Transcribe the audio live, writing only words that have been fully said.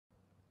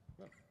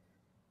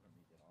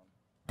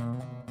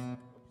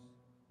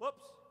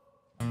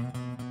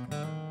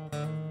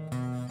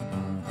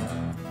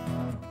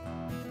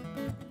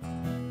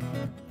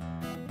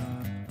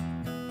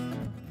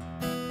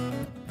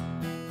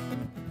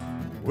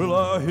Well,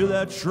 I hear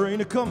that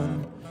train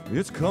a-comin',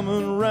 it's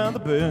comin' around the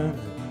bend.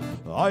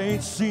 I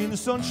ain't seen the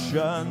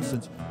sunshine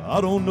since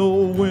I don't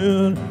know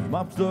when.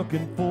 I'm stuck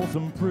in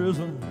Folsom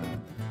prison,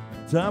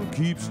 time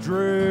keeps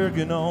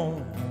dragging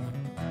on.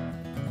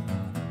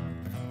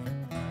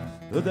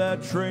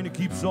 That train, it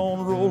keeps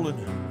on rolling,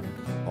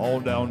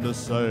 all down to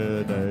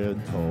San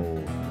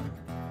Antonio.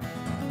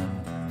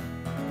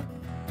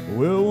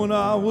 Well, when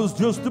I was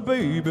just a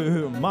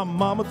baby, my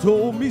mama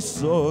told me,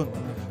 son,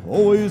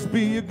 always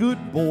be a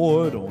good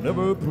boy, don't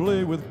ever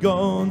play with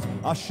guns.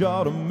 I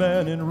shot a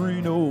man in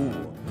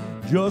Reno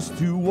just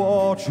to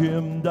watch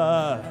him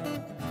die.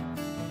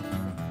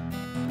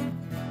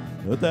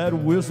 But that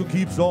whistle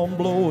keeps on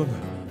blowing,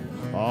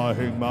 I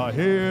hang my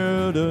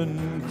head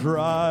and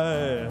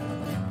cry.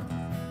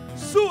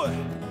 Soy!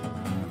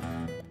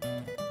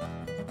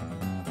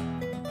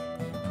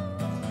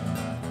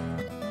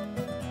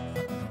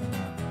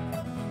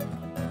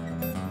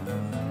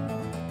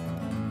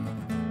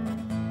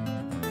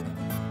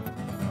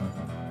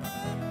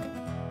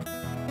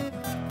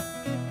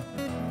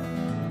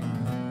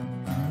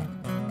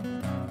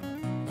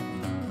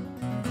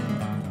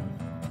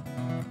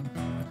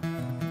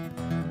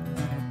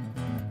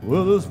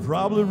 Well, there's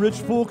probably rich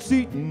folks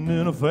eating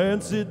in a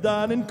fancy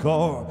dining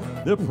car.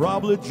 They're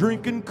probably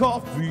drinking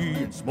coffee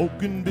and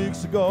smoking big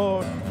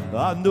cigars.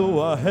 I know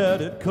I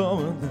had it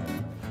coming,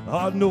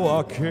 I know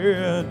I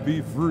can't be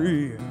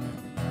free.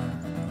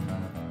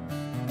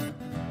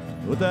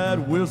 But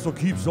that whistle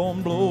keeps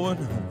on blowing,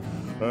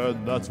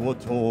 and that's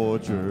what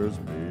tortures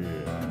me.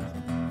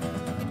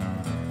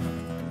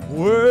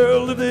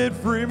 Well, if they'd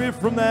free me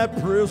from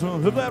that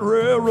prison, if that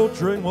railroad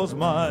train was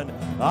mine,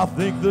 I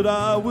think that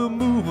I will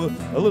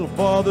move a little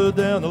farther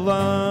down the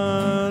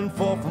line.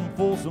 Far from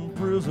Folsom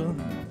prison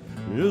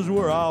is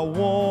where I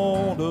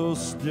want to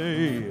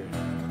stay.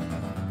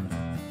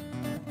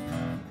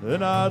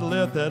 And I'd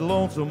let that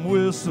lonesome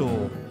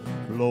whistle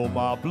blow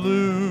my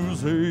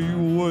blues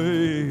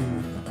away.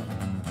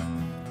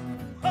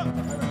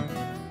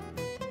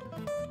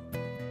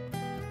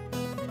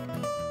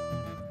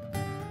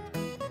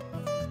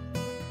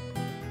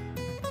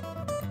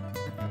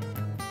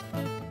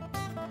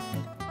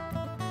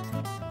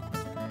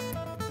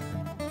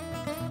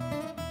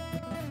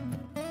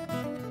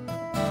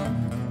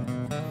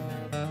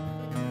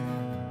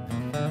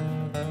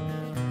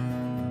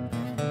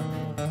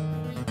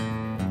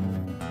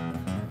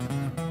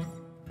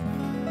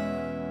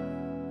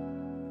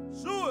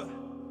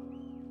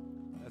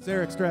 That's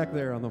Eric Strack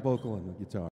there on the vocal and the guitar.